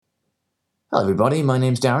Hello everybody, my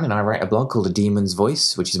name's Darren and I write a blog called A Demon's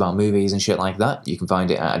Voice, which is about movies and shit like that. You can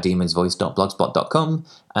find it at ademonsvoice.blogspot.com,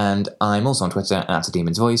 and I'm also on Twitter at A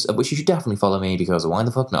Demon's Voice, at which you should definitely follow me because why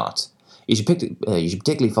the fuck not? You should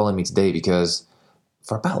particularly follow me today because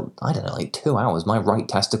for about, 2 hours, my right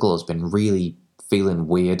testicle has been really feeling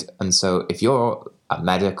weird, and so if you're a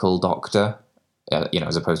medical doctor,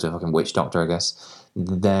 as opposed to a fucking witch doctor, I guess,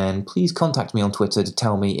 then please contact me on Twitter to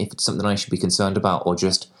tell me if it's something I should be concerned about or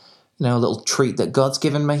just a little treat that God's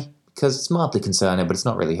given me, because it's mildly concerning, but it's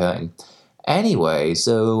not really hurting. Anyway,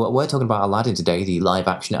 so we're talking about Aladdin today, the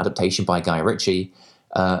live-action adaptation by Guy Ritchie,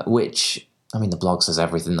 which, the blog says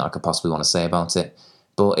everything that I could possibly want to say about it,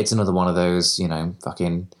 but it's another one of those,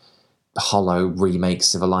 fucking hollow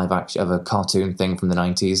remakes of a cartoon thing from the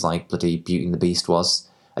 90s, like bloody Beauty and the Beast was.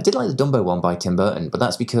 I did like the Dumbo one by Tim Burton, but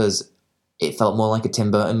that's because it felt more like a Tim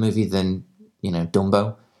Burton movie than,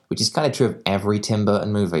 Dumbo, which is kind of true of every Tim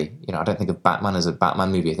Burton movie. I don't think of Batman as a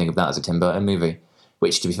Batman movie, I think of that as a Tim Burton movie,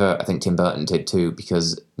 which, to be fair, I think Tim Burton did too,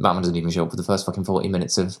 because Batman doesn't even show up for the first fucking 40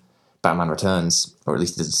 minutes of Batman Returns, or at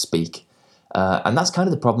least he doesn't speak. And that's kind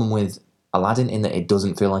of the problem with Aladdin, in that it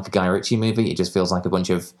doesn't feel like a Guy Ritchie movie, it just feels like a bunch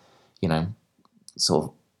of, sort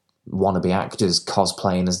of wannabe actors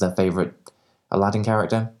cosplaying as their favourite Aladdin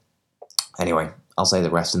character. Anyway, I'll say the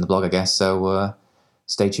rest in the blog, I guess, so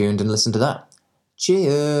stay tuned and listen to that.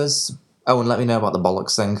 Cheers! Oh, and let me know about the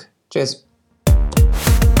bollocks thing. Cheers!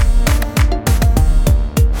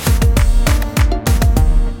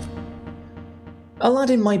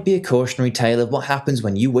 Aladdin might be a cautionary tale of what happens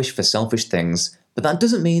when you wish for selfish things, but that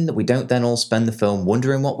doesn't mean that we don't then all spend the film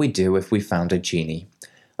wondering what we'd do if we found a genie.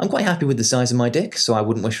 I'm quite happy with the size of my dick, so I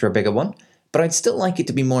wouldn't wish for a bigger one, but I'd still like it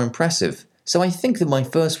to be more impressive, so I think that my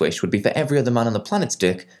first wish would be for every other man on the planet's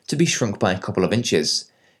dick to be shrunk by a couple of inches.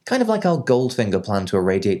 Kind of like how Goldfinger planned to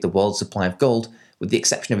irradiate the world's supply of gold, with the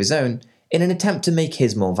exception of his own, in an attempt to make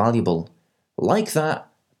his more valuable. Like that,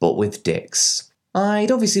 but with dicks. I'd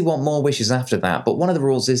obviously want more wishes after that, but one of the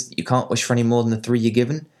rules is that you can't wish for any more than the 3 you're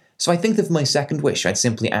given, so I think that for my second wish I'd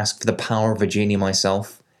simply ask for the power of a genie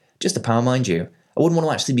myself. Just the power, mind you. I wouldn't want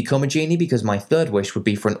to actually become a genie because my third wish would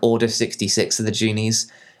be for an Order 66 of the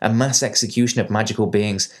genies, a mass execution of magical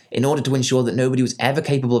beings, in order to ensure that nobody was ever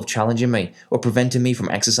capable of challenging me or preventing me from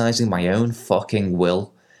exercising my own fucking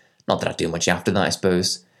will. Not that I'd do much after that, I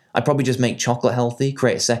suppose. I'd probably just make chocolate healthy,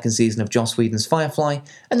 create a second season of Joss Whedon's Firefly,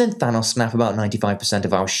 and then Thanos snap about 95%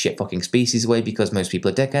 of our shit fucking species away because most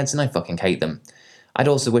people are dickheads and I fucking hate them. I'd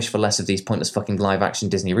also wish for less of these pointless fucking live-action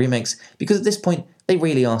Disney remakes, because at this point, they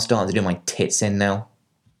really are starting to do my tits in now.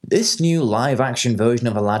 This new live-action version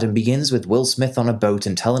of Aladdin begins with Will Smith on a boat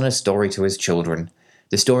and telling a story to his children.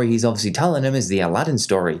 The story he's obviously telling them is the Aladdin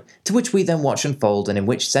story, to which we then watch unfold and in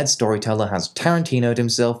which said storyteller has Tarantino'd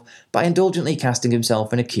himself by indulgently casting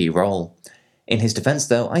himself in a key role. In his defence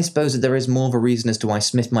though, I suppose that there is more of a reason as to why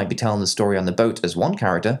Smith might be telling the story on the boat as one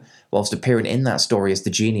character, whilst appearing in that story as the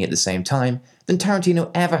genie at the same time, than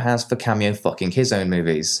Tarantino ever has for cameo fucking his own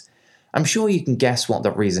movies. I'm sure you can guess what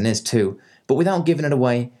that reason is too, but without giving it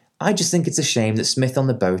away, I just think it's a shame that Smith on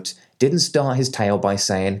the boat didn't start his tale by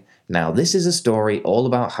saying, "Now this is a story all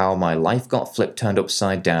about how my life got turned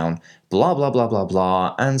upside down, blah blah blah blah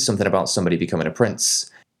blah, and something about somebody becoming a prince."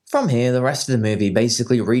 From here, the rest of the movie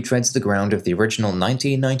basically retreads the ground of the original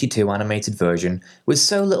 1992 animated version with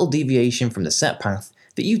so little deviation from the set path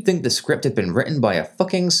that you'd think the script had been written by a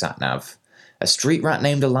fucking satnav. A street rat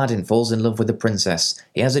named Aladdin falls in love with a princess,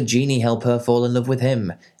 he has a genie help her fall in love with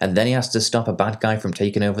him, and then he has to stop a bad guy from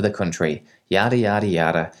taking over the country. Yada yada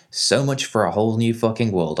yada. So much for a whole new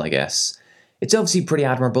fucking world, I guess. It's obviously pretty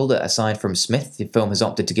admirable that aside from Smith, the film has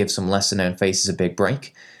opted to give some lesser-known faces a big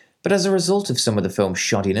break, but as a result of some of the film's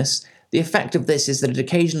shoddiness, the effect of this is that it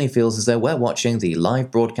occasionally feels as though we're watching the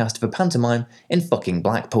live broadcast of a pantomime in fucking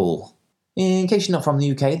Blackpool. In case you're not from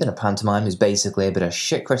the UK, then a pantomime is basically a bit of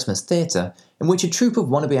shit Christmas theatre in which a troupe of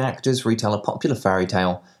wannabe actors retell a popular fairy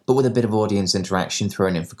tale, but with a bit of audience interaction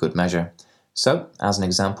thrown in for good measure. So, as an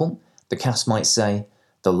example, the cast might say,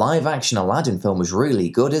 "The live-action Aladdin film was really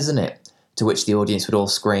good, isn't it?" To which the audience would all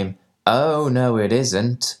scream, "Oh, no it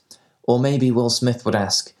isn't." Or maybe Will Smith would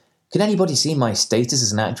ask, "Can anybody see my status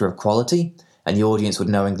as an actor of quality?" And the audience would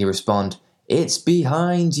knowingly respond, "It's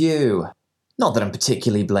behind you." Not that I'm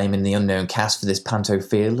particularly blaming the unknown cast for this panto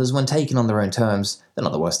feel, as when taken on their own terms, they're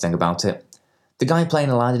not the worst thing about it. The guy playing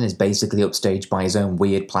Aladdin is basically upstaged by his own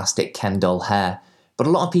weird plastic Ken doll hair, but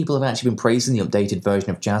a lot of people have actually been praising the updated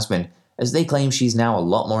version of Jasmine, as they claim she's now a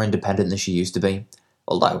lot more independent than she used to be.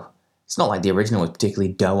 Although, it's not like the original was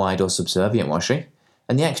particularly doe-eyed or subservient, was she?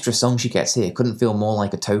 And the extra song she gets here couldn't feel more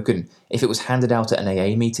like a token if it was handed out at an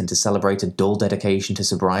AA meeting to celebrate a dull dedication to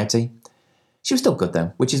sobriety. She was still good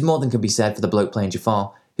though, which is more than could be said for the bloke playing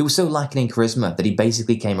Jafar, who was so lacking in charisma that he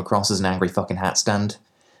basically came across as an angry fucking hat stand.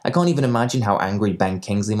 I can't even imagine how angry Ben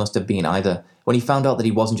Kingsley must have been either, when he found out that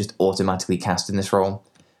he wasn't just automatically cast in this role.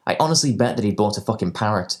 I honestly bet that he bought a fucking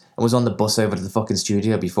parrot and was on the bus over to the fucking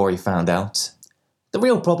studio before he found out. The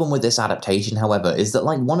real problem with this adaptation, however, is that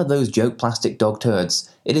like one of those joke plastic dog turds,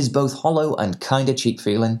 it is both hollow and kinda cheap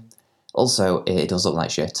feeling. Also, it does look like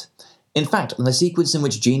shit. In fact, the sequence in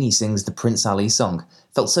which Genie sings the Prince Ali song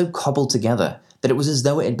felt so cobbled together that it was as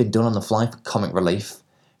though it had been done on the fly for comic relief.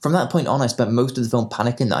 From that point on, I spent most of the film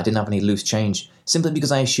panicking that I didn't have any loose change, simply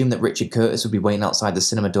because I assumed that Richard Curtis would be waiting outside the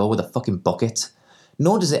cinema door with a fucking bucket.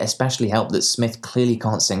 Nor does it especially help that Smith clearly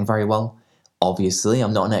can't sing very well. Obviously,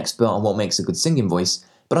 I'm not an expert on what makes a good singing voice,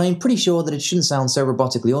 but I am pretty sure that it shouldn't sound so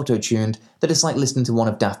robotically auto-tuned that it's like listening to one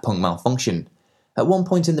of Daft Punk Malfunction. At one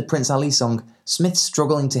point in the Prince Ali song, Smith's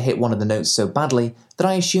struggling to hit one of the notes so badly that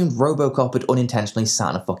I assumed Robocop had unintentionally sat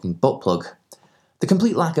on a fucking butt plug. The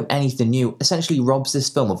complete lack of anything new essentially robs this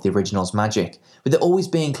film of the original's magic, with it always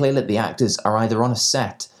being clear that the actors are either on a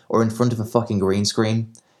set or in front of a fucking green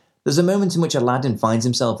screen. There's a moment in which Aladdin finds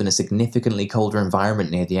himself in a significantly colder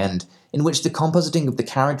environment near the end, in which the compositing of the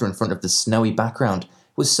character in front of the snowy background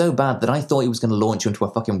was so bad that I thought he was going to launch into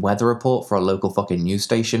a fucking weather report for a local fucking news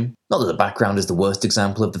station. Not that the background is the worst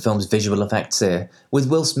example of the film's visual effects here, with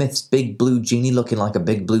Will Smith's big blue genie looking like a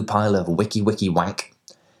big blue pile of wiki wank.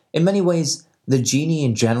 In many ways, the genie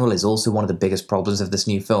in general is also one of the biggest problems of this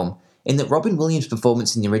new film, in that Robin Williams'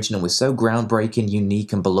 performance in the original was so groundbreaking,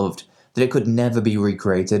 unique and beloved that it could never be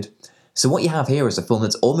recreated. So what you have here is a film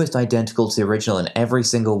that's almost identical to the original in every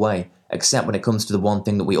single way, except when it comes to the one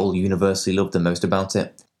thing that we all universally love the most about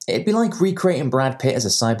it. It'd be like recreating Brad Pitt as a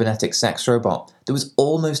cybernetic sex robot that was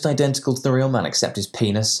almost identical to the real man except his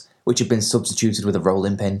penis, which had been substituted with a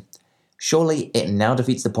rolling pin. Surely, it now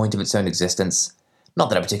defeats the point of its own existence. Not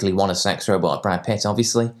that I particularly want a sex robot of Brad Pitt,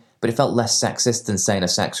 obviously, but it felt less sexist than saying a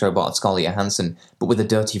sex robot of Scarlett Johansson, but with a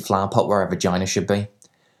dirty flower pot where a vagina should be.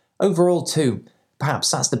 Overall, too,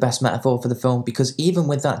 perhaps that's the best metaphor for the film, because even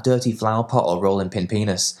with that dirty flower pot or rolling pin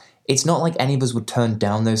penis, it's not like any of us would turn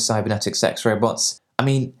down those cybernetic sex robots. I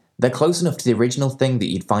mean, they're close enough to the original thing that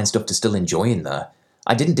you'd find stuff to still enjoy in there.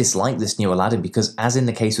 I didn't dislike this new Aladdin because, as in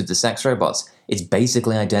the case with the sex robots, it's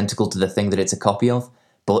basically identical to the thing that it's a copy of.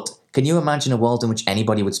 But can you imagine a world in which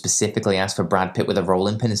anybody would specifically ask for Brad Pitt with a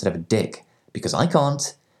rolling pin instead of a dick? Because I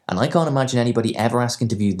can't. And I can't imagine anybody ever asking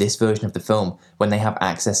to view this version of the film when they have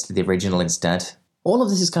access to the original instead. All of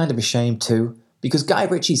this is kind of a shame too, because Guy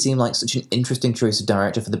Ritchie seemed like such an interesting choice of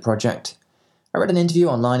director for the project. I read an interview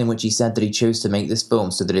online in which he said that he chose to make this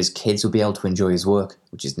film so that his kids would be able to enjoy his work,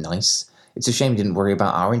 which is nice. It's a shame he didn't worry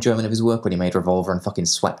about our enjoyment of his work when he made Revolver and fucking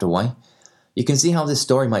Swept Away. You can see how this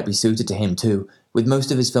story might be suited to him too, with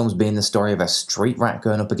most of his films being the story of a street rat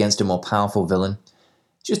going up against a more powerful villain.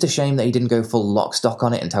 It's just a shame that he didn't go full lock stock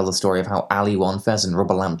on it and tell the story of how Ali Wonfez and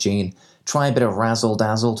Rubber Lamp Jean try a bit of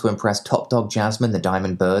razzle-dazzle to impress Top Dog Jasmine the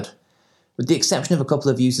Diamond Bird. With the exception of a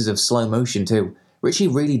couple of uses of slow motion too, Ritchie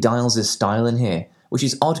really dials his style in here, which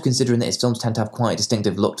is odd considering that his films tend to have quite a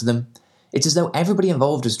distinctive look to them. It's as though everybody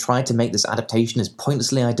involved has tried to make this adaptation as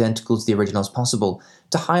pointlessly identical to the original as possible,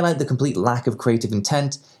 to highlight the complete lack of creative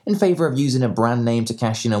intent in favour of using a brand name to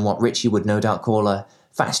cash in on what Ritchie would no doubt call a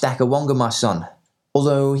fat stack of wonga, my son.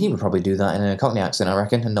 Although he would probably do that in a Cockney accent, I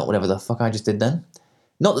reckon, and not whatever the fuck I just did then.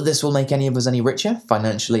 Not that this will make any of us any richer,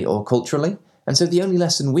 financially or culturally, and so the only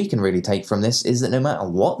lesson we can really take from this is that no matter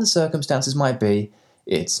what the circumstances might be,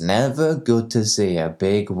 it's never good to see a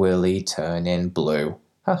big willy turning blue.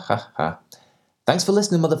 Ha ha ha. Thanks for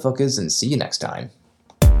listening, motherfuckers, and see you next time.